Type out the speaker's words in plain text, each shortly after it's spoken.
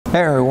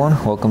Hey everyone,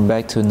 welcome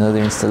back to another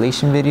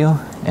installation video,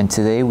 and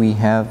today we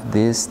have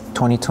this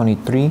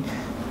 2023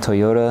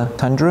 Toyota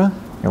Tundra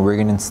and we're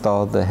going to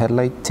install the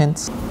headlight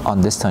tints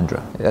on this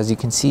Tundra. As you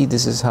can see,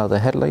 this is how the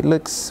headlight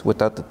looks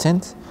without the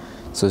tint.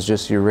 So it's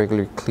just your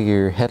regular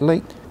clear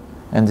headlight,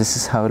 and this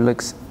is how it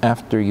looks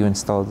after you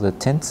install the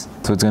tints.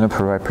 So it's going to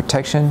provide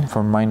protection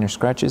from minor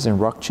scratches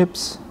and rock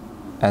chips,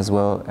 as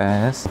well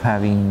as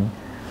having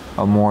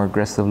a more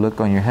aggressive look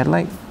on your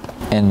headlight,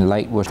 and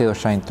light will still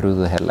shine through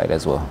the headlight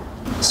as well.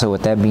 So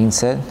with that being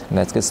said,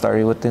 let's get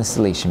started with the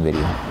installation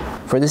video.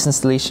 For this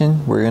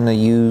installation, we're going to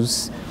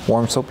use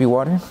warm soapy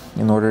water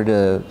in order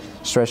to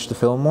stretch the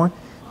film more,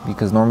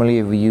 because normally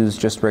if we use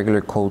just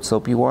regular cold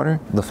soapy water,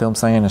 the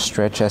film's not going to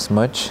stretch as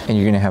much and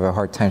you're going to have a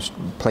hard time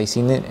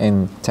placing it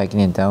and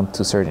tacking it down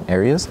to certain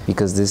areas.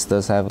 Because this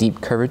does have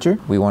deep curvature,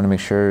 we want to make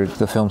sure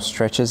the film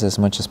stretches as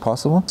much as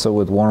possible. So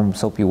with warm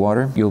soapy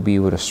water, you'll be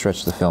able to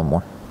stretch the film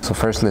more. So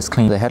first, let's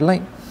clean the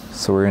headlight.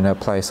 So we're going to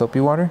apply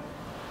soapy water,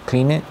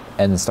 clean it,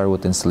 and then start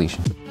with the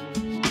installation.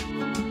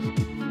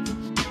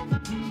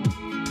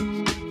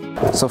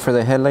 So for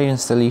the headlight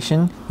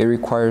installation, it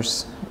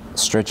requires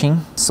stretching.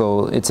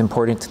 So it's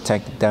important to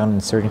tack it down in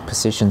certain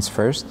positions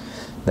first.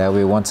 That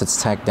way, once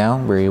it's tacked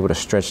down, we're able to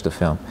stretch the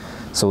film.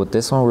 So with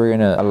this one, we're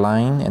gonna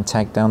align and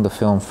tack down the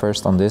film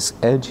first on this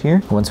edge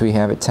here. Once we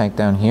have it tacked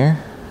down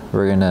here,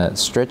 we're gonna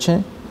stretch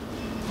it,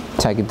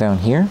 tack it down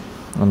here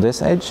on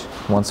this edge.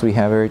 Once we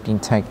have everything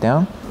tacked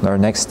down, our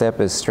next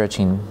step is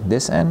stretching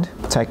this end,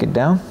 tack it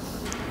down,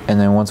 and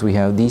then once we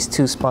have these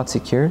two spots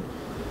secured,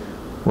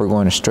 we're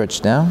going to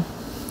stretch down,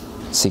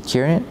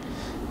 secure it,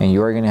 and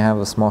you are going to have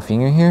a small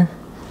finger here.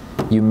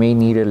 You may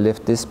need to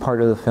lift this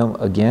part of the film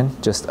again,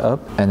 just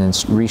up, and then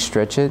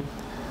re-stretch it.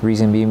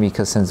 Reason being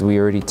because since we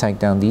already tacked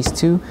down these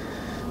two,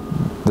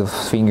 the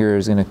finger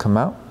is going to come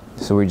out.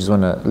 So we just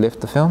want to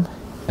lift the film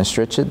and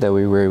stretch it. That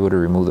way we're able to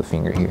remove the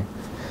finger here.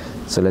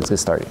 So let's get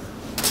started.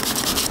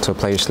 So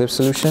apply your slip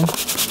solution,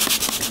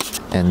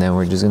 and then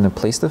we're just going to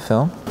place the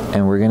film,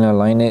 and we're going to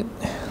align it,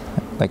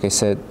 like I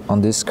said,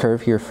 on this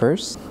curve here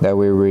first. That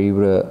way we're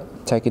able to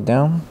tack it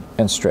down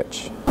and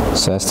stretch.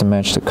 So that's to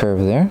match the curve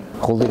there.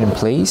 Hold it in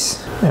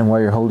place, and while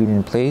you're holding it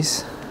in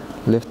place,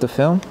 lift the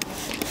film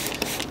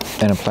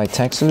and apply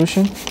Tack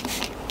Solution,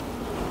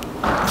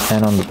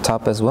 and on the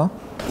top as well.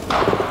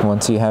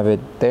 Once you have it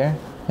there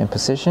in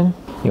position,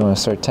 you want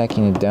to start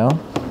tacking it down.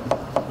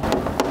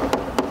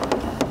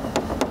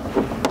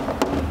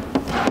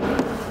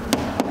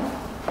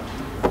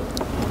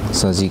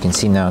 So as you can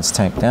see, now it's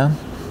tacked down,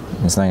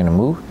 it's not going to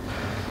move.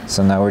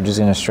 So now we're just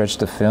going to stretch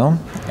the film,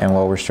 and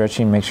while we're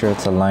stretching, make sure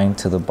it's aligned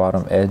to the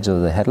bottom edge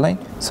of the headlight.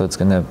 So it's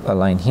going to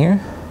align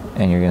here,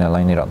 and you're going to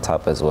align it on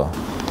top as well.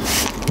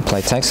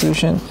 Apply Tack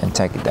Solution and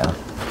tack it down.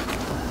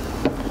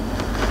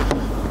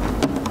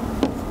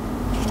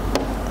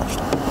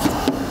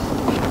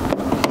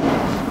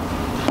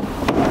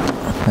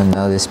 And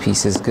now this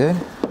piece is good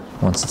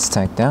once it's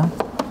tacked down.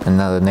 And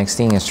now the next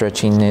thing is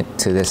stretching it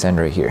to this end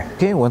right here.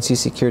 Okay, once you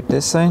secured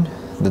this side,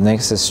 the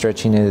next is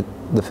stretching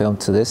the film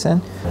to this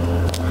end.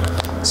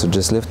 So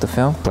just lift the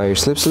film, apply your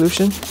slip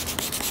solution.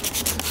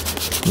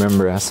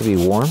 Remember, it has to be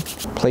warm.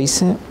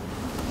 Place it,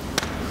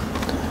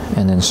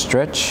 and then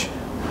stretch.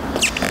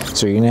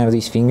 So you're gonna have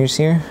these fingers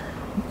here.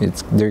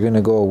 They're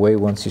gonna go away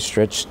once you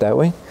stretch that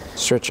way.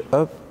 Stretch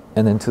up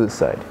and then to the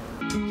side.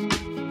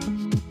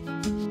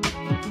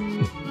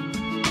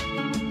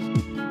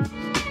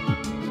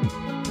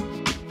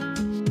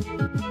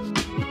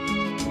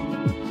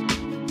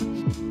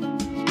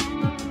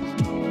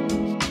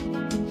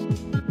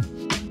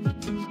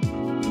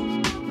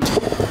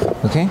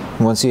 Okay,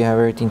 once you have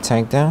everything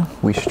tacked down,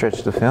 we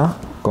stretch the film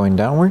going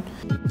downward.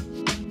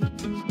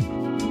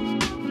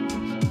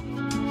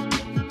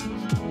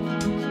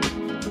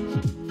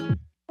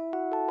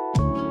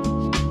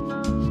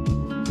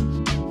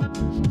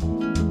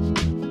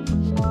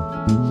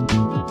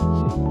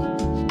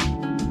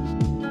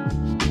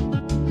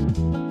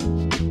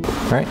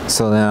 Right,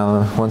 so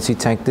now once you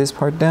tack this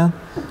part down,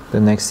 the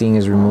next thing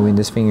is removing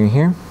this finger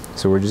here.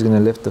 So we're just going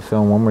to lift the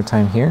film one more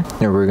time here,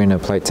 and we're going to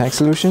apply Tack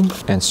Solution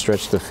and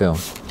stretch the film.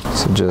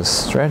 So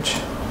just stretch,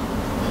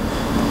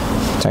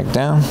 tack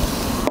down,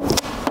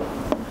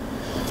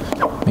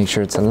 make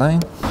sure it's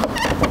aligned,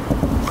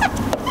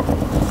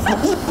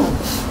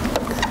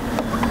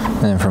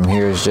 and then from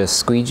here is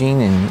just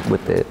squeegeeing and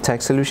with the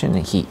Tack Solution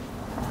and heat.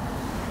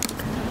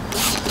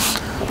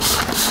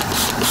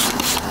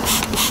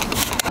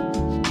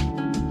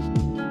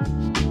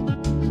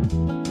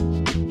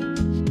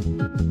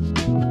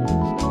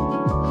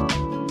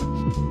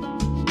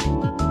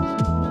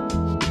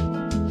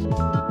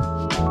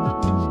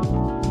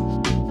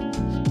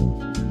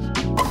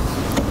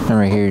 And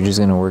right here, you're just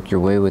gonna work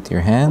your way with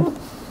your hand,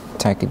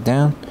 tack it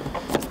down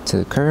to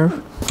the curve,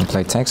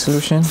 apply Tack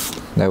Solution.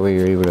 That way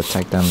you're able to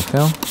tack down the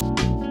film.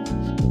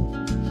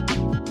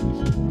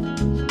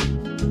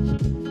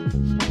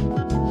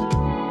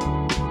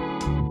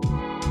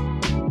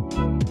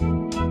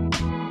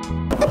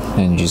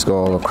 And you just go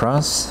all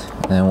across,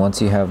 and then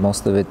once you have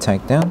most of it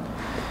tacked down,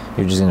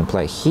 you're just gonna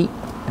apply heat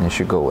and it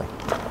should go away.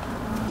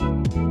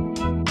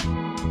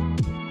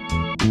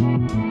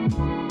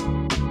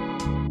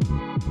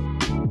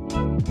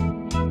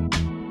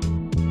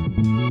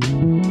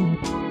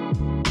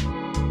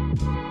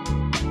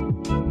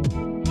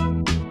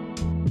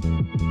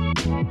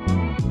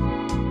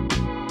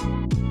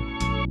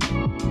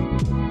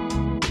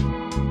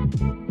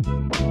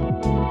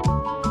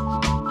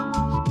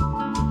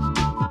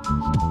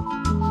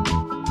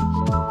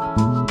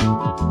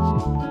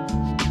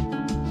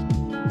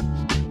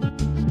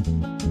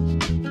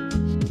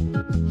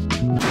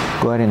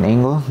 Go at an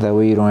angle, that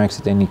way you don't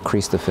accidentally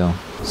crease the film.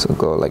 So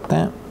go like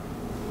that,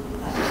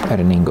 at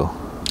an angle.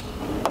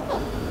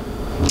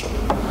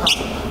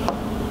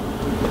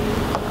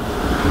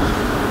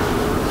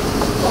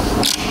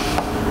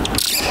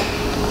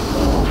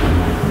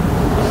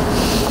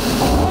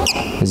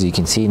 As you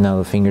can see, now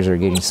the fingers are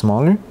getting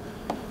smaller.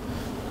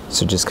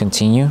 So just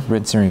continue,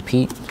 rinse and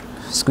repeat.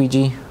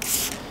 Squeegee,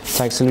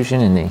 Tack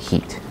Solution, and then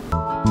heat.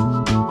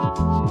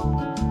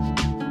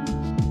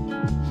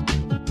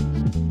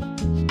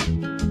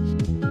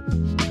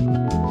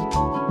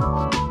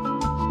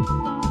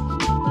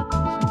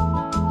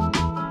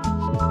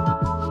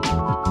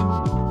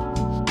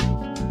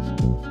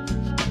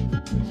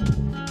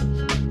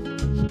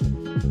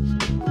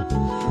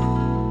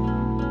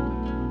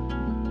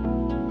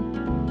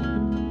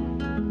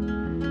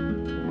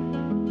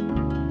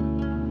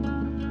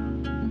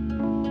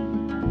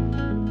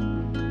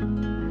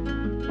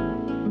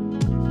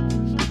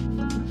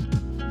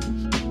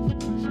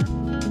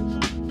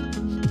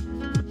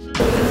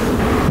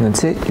 And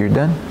that's it, you're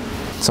done.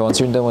 So once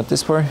you're done with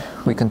this part,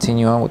 we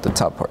continue on with the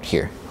top part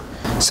here.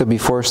 So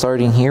before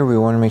starting here, we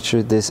want to make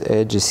sure this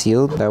edge is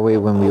sealed. That way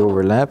when we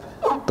overlap,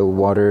 the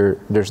water,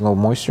 there's no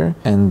moisture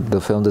and the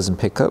film doesn't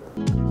pick up.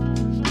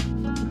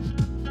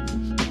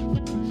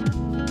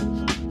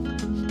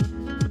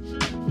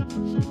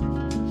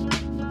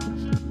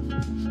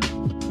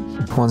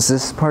 Once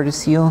this part is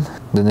sealed,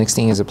 the next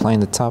thing is applying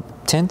the top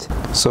tint.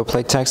 So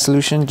apply Tack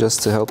Solution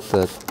just to help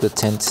the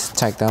tint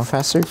tack down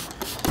faster.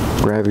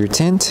 Grab your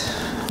tint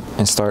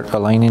and start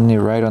aligning it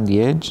right on the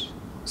edge.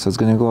 So it's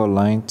gonna go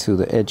aligned to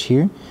the edge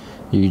here.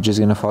 You're just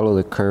gonna follow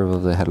the curve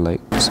of the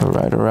headlight. So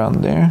right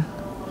around there.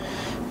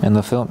 And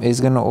the film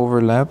is gonna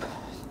overlap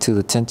to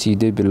the tint you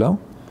did below.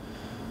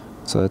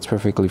 So that's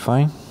perfectly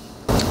fine.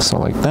 So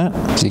like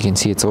that. So you can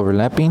see it's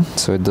overlapping,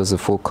 so it does a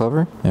full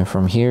cover. And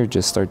from here,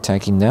 just start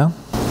tacking down.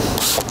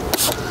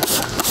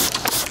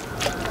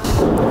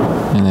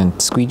 And then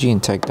squeegee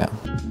and tack down.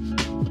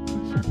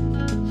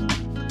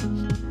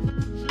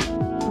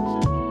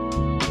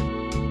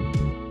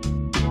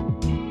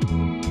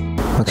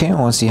 Okay,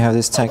 once you have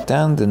this tacked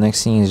down, the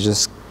next thing is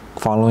just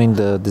following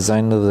the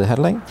design of the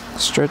headlight.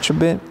 Stretch a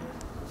bit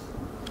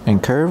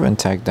and curve and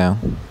tack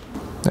down.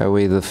 That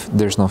way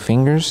there's no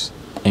fingers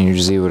and you're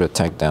just able to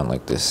tack down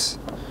like this.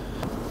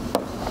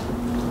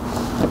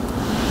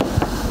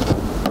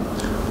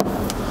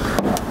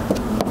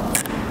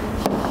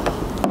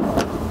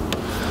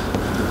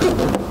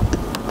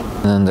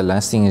 And then the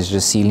last thing is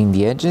just sealing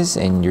the edges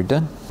and you're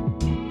done.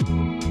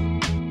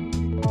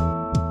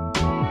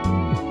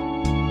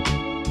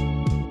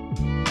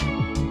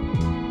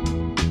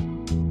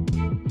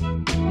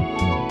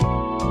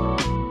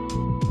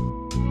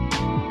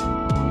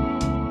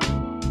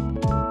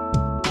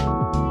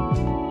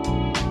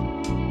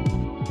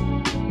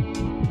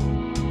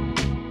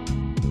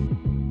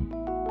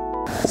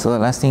 So the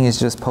last thing is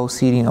just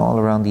post-heating all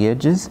around the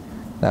edges.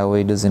 That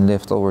way it doesn't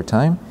lift over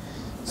time.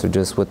 So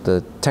just with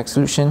the Tack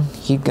Solution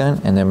heat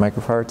gun and then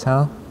microfiber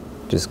towel,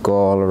 just go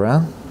all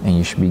around and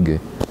you should be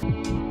good.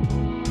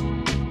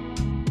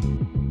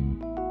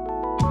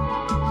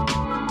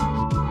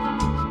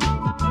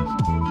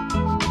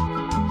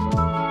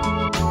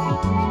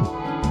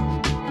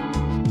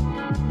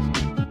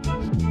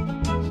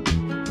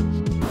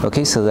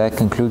 Okay, so that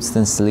concludes the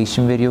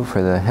installation video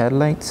for the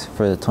headlights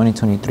for the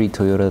 2023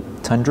 Toyota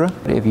Tundra.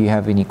 If you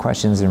have any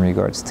questions in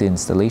regards to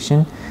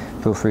installation,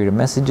 feel free to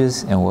message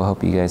us and we'll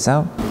help you guys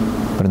out.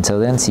 But until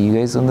then, see you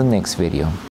guys on the next video.